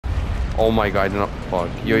Oh my god, no, fuck.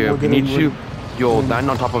 Yo, we need to, land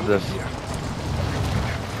on top of this.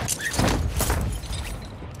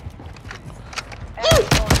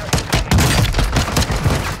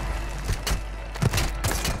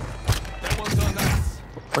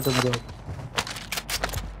 Where does it go?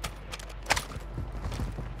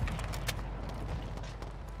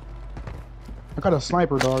 I got a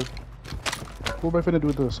sniper, dog. What am I finna do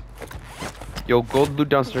with this? Yo, go loot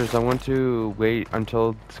downstairs. I want to wait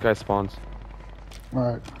until this guy spawns.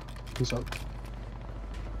 Alright. Peace out.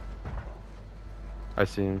 I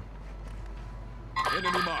see him.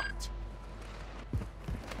 Enemy marked.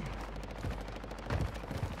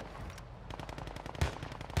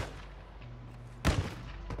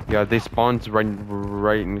 Yeah, they spawned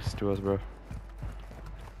right next to us, bro.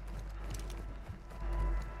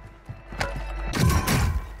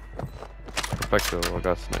 Perfecto, I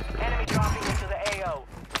got sniper. Enemy dropping into the AO.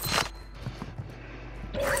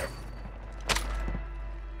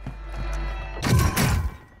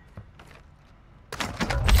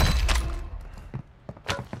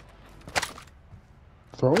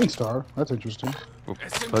 Throwing star? That's interesting. Oh,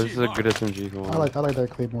 this is a good SMG. Go on. I like that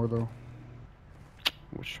claymore though.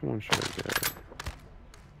 Which one should I get?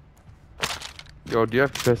 Yo, do you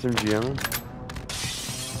have SMG ammo?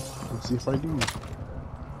 Let's see if I do.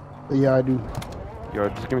 Yeah, I do. Yo,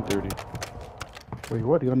 just give me 30. Wait,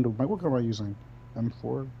 what gun do? What gun am I using?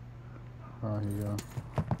 M4. Yeah.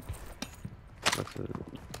 That's it.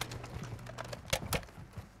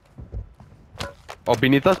 Oh,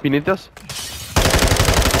 beneath us, beneath us.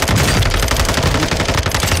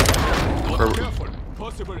 Careful.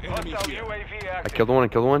 Possible enemy Hostile here. UAV I active.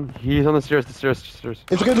 killed one. He's on the stairs, It's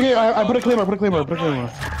okay. I put a claymore.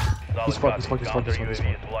 He's fucked.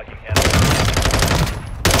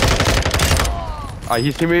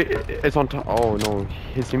 His teammate is on top. Oh no,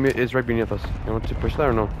 his teammate is right beneath us. You want to push that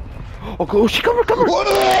or no? Oh, go! She come here!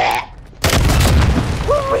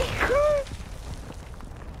 Oh my god!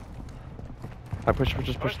 I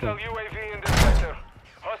just push Hostile them. UAV in the sector.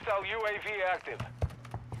 Hostile UAV active.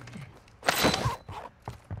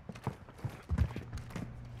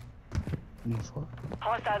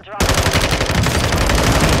 Hostile drop.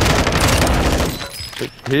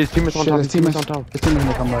 His teammate's on top. His teammate's on top. His teammate's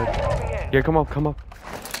gonna come back. Yeah, come up.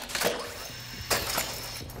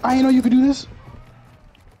 I didn't know you could do this.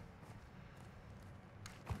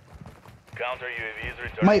 Counter UAVs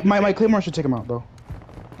returning. My claymore should take him out though.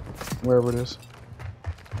 Wherever it is.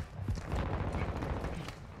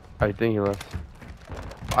 I think he left.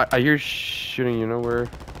 I hear shooting. You know where?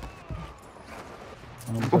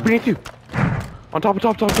 Oh, beneath you. On top.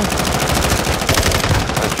 That's good.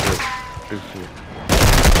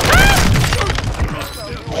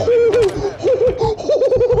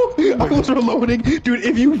 I was reloading, dude.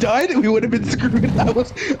 If you died, we would have been screwed. I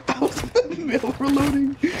was in the middle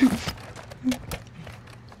reloading.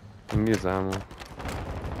 I need his ammo.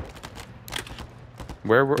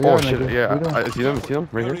 Where? Yeah, Oh nigga. shit! Yeah, We I see them.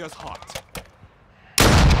 Right here. Area's hot.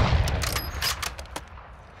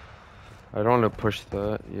 I don't want to push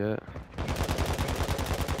that yet.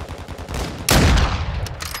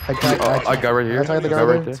 I got right here. I tagged the guy got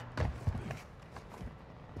right there. there.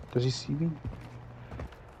 Does he see me?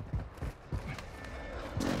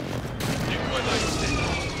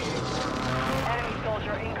 Enemy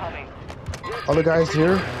soldier incoming. Other guys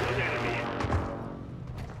here.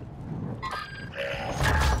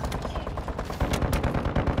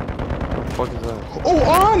 What the fuck is that? Oh,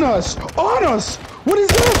 on us! On us! What is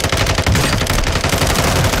that?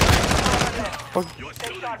 Fuck.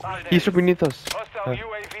 Take shot on them. He's right beneath us. Hostile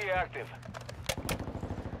UAV active.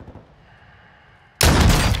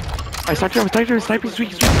 I sniped him. He's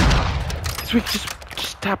weak.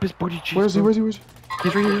 Just tap his booty cheeks. Where is he? bro. Where is he?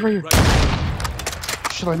 He's right here.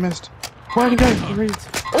 Shit, I missed. Why guys? He's right here.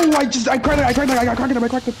 Oh, I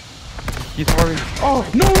cracked him. He's hard. Oh,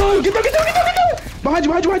 no! Get down! Behind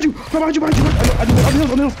you! On the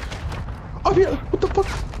hills. Up here! What the fuck?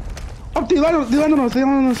 Up, they landed on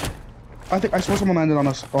us. I swear someone landed on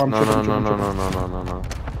us. Oh, I'm tripping. No.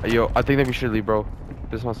 Yo, I think that we should leave, bro.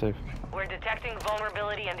 This is not safe. We're detecting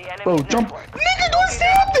vulnerability in the enemy. Bro, jump! Nigga, don't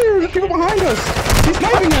stay up there! There's people behind us! He's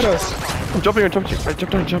sniping at us! I'm jumping.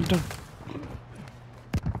 Jump down.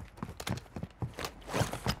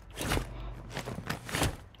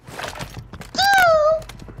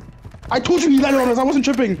 I told you he landed on us, I wasn't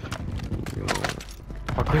tripping!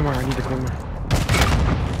 Oh, Claymore, I need the Claymore.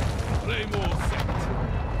 Claymore set.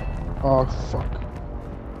 Oh, fuck.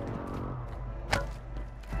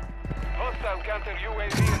 Hostile counter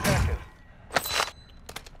UAV is active.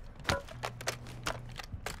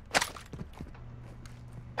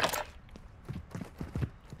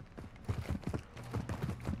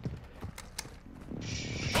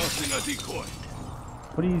 Setting a decoy.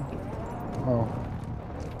 What do you? Oh.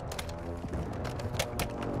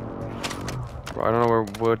 Bro, I don't know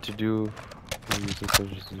what to do.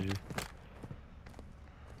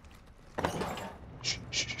 Shh,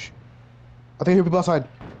 shh, shh. I think I hear people outside.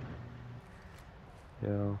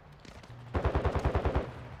 Yeah.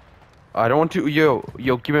 I don't want to. Yo,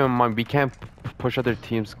 keep in mind we can't push other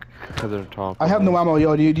teams because they're top. I have no ammo.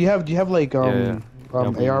 Yo, do you have like Yeah.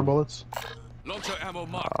 AR bullets? Launcher ammo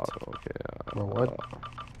marked. Oh, okay. Or what?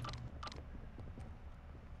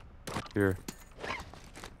 Here.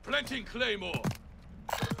 Planting claymore.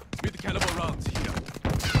 Mid caliber rounds here.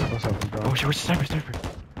 What's up, bro? Oh shit! Where's the sniper?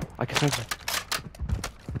 I can sniper.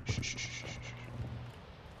 Shh, shh, shh, shh, shh.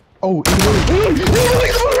 Oh, in the building.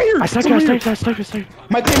 Over here. I sniped him!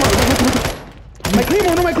 My claymore. My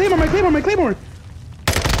claymore. No, my claymore.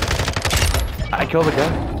 I killed the guy.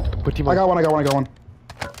 What team? I got one.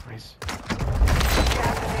 Nice.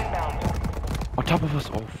 On top of us.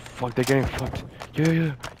 Oh fuck! They're getting fucked.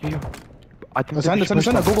 Yeah. I think. Send it. Go. Here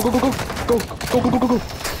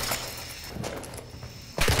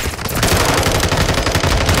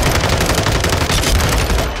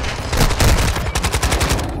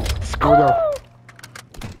we go.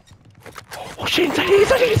 Oh shit!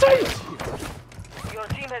 Inside! Your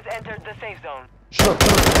team has entered the safe zone. Shut up.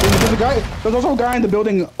 There's a guy. There's also a guy in the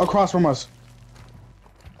building across from us.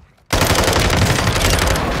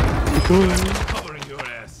 Covering your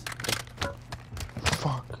ass.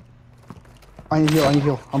 Fuck. I need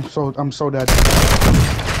heal. I'm so dead.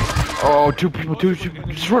 Oh, two people.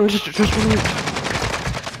 Just run. Jump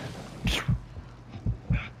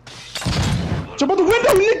out the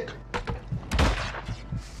window, Nick.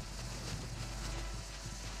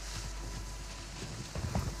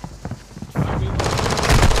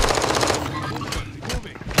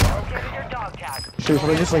 Located your dog tag. Should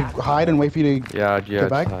I just like hide and wait for you to? Yeah. Get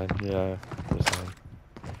back? Just hide. Yeah. Just hide.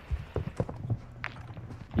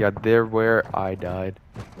 Yeah, they're where I died.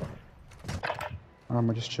 I'm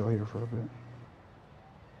gonna just chill here for a bit.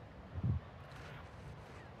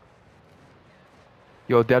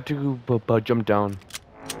 Yo, they have to jump down.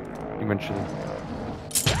 Eventually.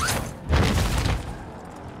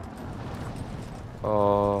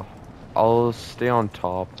 I'll stay on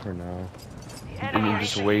top for now. The enemy And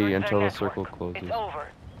just reaches wait you in until their the circle network. closes. It's over.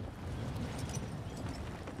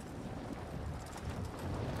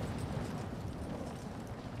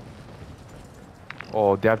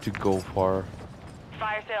 Oh, they have to go far.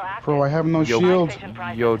 Fire sale active. Bro, I have no Yo, shield. Station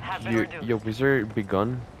prices Yo, have been reduced. is there a big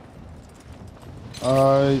gun?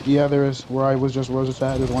 Yeah, there is. Where I was just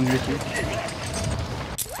at. There's one here too.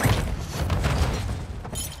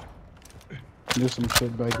 There's some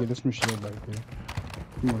shit back here. There's some shield back here.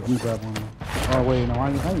 I'm gonna grab one. Oh wait, no,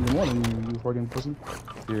 I didn't even want you fucking pussy.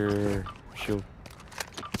 Your shield.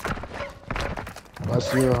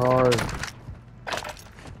 Bless your heart.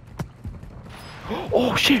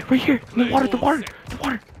 Oh shit! Right here! The water! He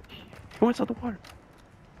went inside the water.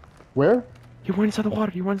 Where? He went inside the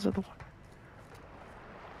water.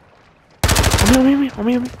 On me.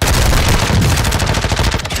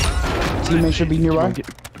 Teammate should be nearby.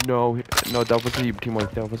 No, that was a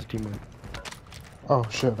team wipe. Oh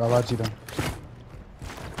shit, I lied to you then.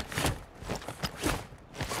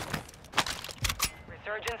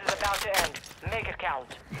 Resurgence is about to end. Make it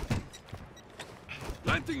count.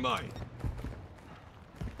 Planting mine.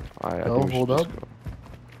 I Yo, think we should hold just up.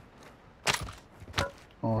 go.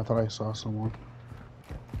 Oh, I thought I saw someone.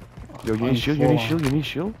 Yo, you I'm need shield? full You on. need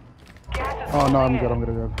shield? Gas is Oh no, I'm closing good.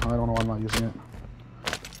 in. I don't know why I'm not using it.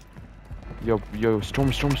 Yo, storm,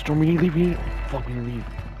 we need to leave, Fuck, we need to leave.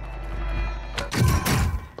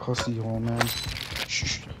 Pussy hole, man. Shh.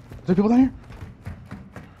 Is there people down here?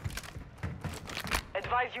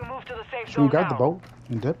 Advise you move to the safe Should zone we grab now. the boat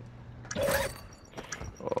and dip?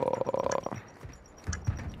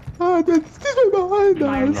 This way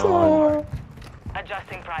behind us. No.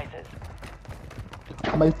 Adjusting prices.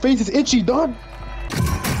 My face is itchy, dog.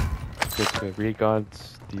 Good. We got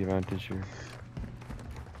the advantage here.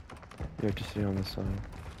 You have to stay on this side.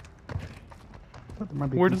 There might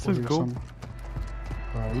be Where does people this here go? somewhere.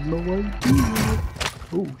 I have no idea.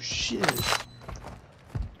 Oh shit.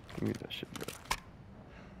 Give me that shit, bro.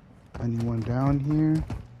 Anyone down here?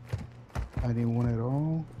 Anyone at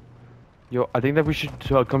all? Yo, I think that we should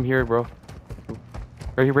come here, bro.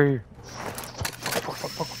 Right here.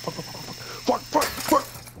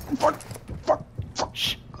 Fuck.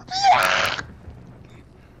 Shh.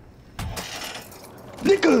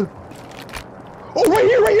 Nigga! Oh, right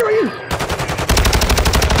here!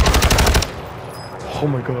 Oh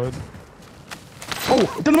my god.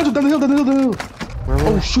 Oh, down the hill. Where?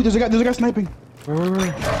 Oh shoot, there's a guy sniping. Where?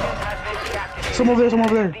 someone over there, someone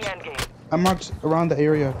over The there. end game. I marked around the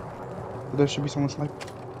area. There should be someone sniping.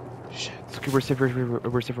 Shit. It's okay, we're safe, we're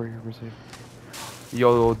safe right here, we're safe.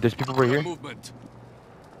 Yo, there's people right here. Movement.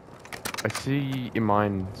 I see in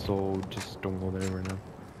mine, so just don't go there right now.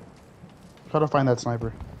 Try to find that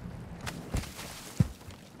sniper.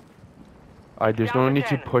 There's Down no to need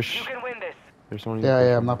to 10. push. You can win this. There's no need to Yeah, push.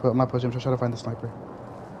 yeah, I'm not pushing. I'm just trying to find the sniper.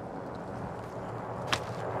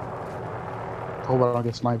 Hope I don't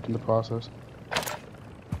get sniped in the process.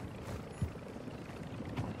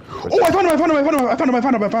 Oh, I found him! I found him! I found him! I found him! I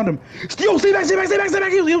found him! I found him! Yo, stay back! Stay back! Stay back! Stay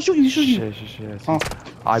back! He'll shoot you! He'll shoot you! Shit. Oh,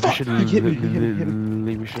 We fuck. should He hit me, he hit me, he hit me.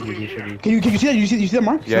 leave. We should leave. Can you see that? You see that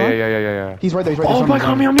mark? Yeah. He's right there. He's right there. Oh my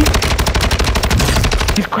god, me. on me!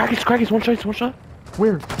 He's cracked. He's one shot.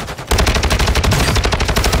 Where?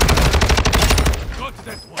 Got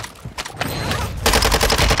that one.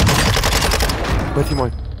 But team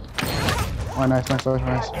one. Oh, nice.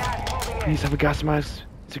 Please have a gas mask.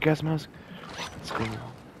 It's a gas mask. Let's go.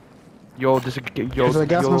 Yo, There's a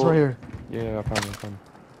gas mask right here. Yeah, I found him.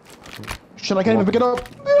 Shit, I can't even pick it up.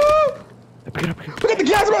 Pick it up. Pick up the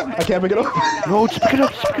gas mask! I can't pick it up. No, just pick it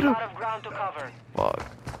up. A lot of ground to cover. Fuck.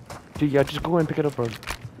 Dude, yeah, just go and pick it up, bro.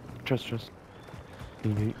 Trust.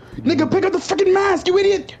 Nigga, pick up the fucking mask, you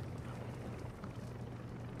idiot!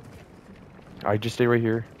 I just stay right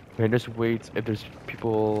here. And just wait if there's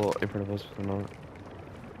people in front of us or not.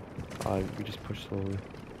 We just push slowly.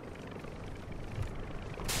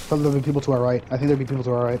 But there'll be people to our right. I think there'll be people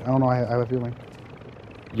to our right. I don't know, I have a feeling.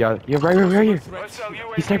 Yeah, right here. Hostile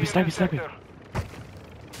UAV He's sniping. in the sector.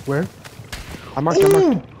 Where? I marked.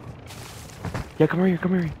 Yeah, come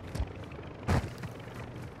here.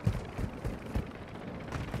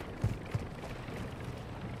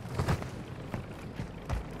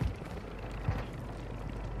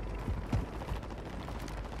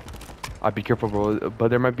 Be careful, bro. But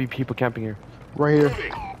there might be people camping here. Right here.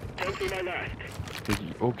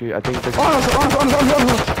 Okay, I think there's. On us!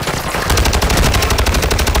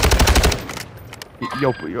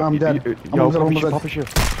 Yo, I'm dead. Yo, I'm almost dead. pop a shield.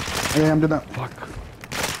 Yeah, I'm doing that. Fuck.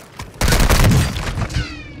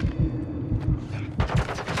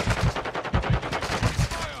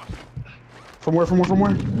 From where?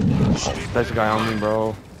 That's the guy on me,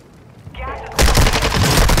 bro. Gas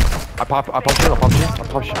I pop shield.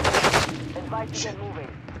 advice to get moving.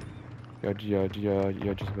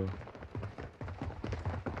 Yeah, just go.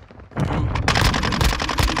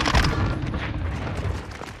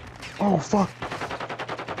 Oh, fuck.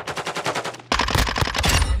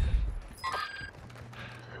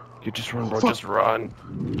 You just run, bro. Fuck. Just run.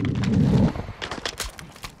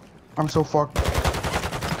 I'm so fucked.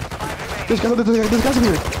 There's guys in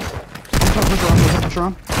here. I'm trying to push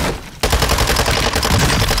around.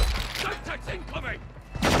 Contacts incoming.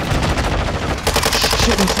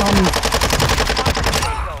 Shit, they saw me.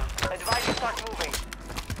 Advice to start moving.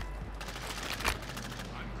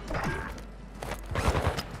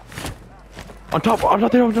 On top. I'm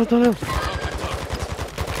not there. I'm fucked, bro.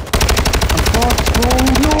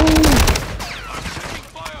 No!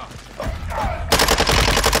 Fire.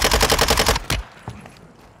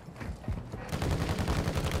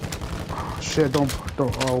 Shit, don't.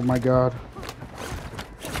 Oh my god.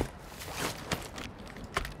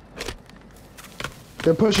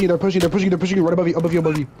 They're pushing you right above you.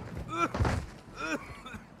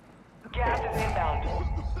 Gas is inbound.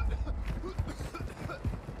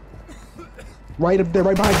 Right up there,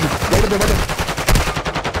 right behind you. Right there.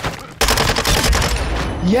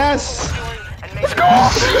 Yes! And let's go!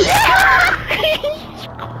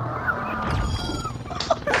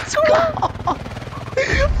 Let's go!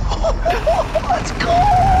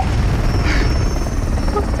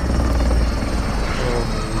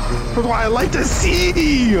 That's what I like to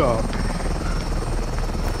see!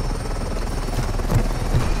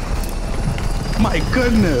 My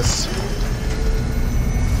goodness!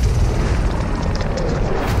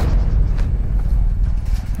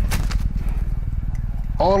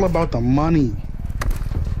 All about the money.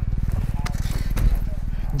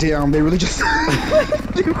 Damn, they really just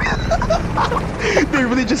they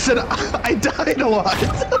really just said I died a lot.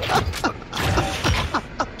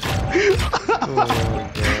 Oh my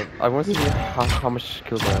god. I want to see how much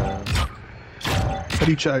kills I have. How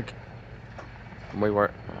do you check? Wait,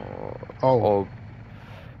 where? Oh.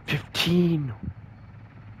 15.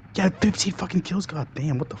 Yeah, 15 fucking kills. God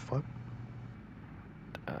damn, what the fuck?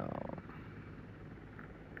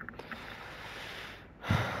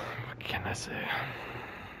 What can I say?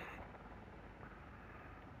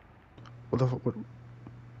 What the fuck?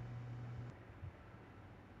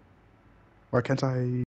 Why can't I?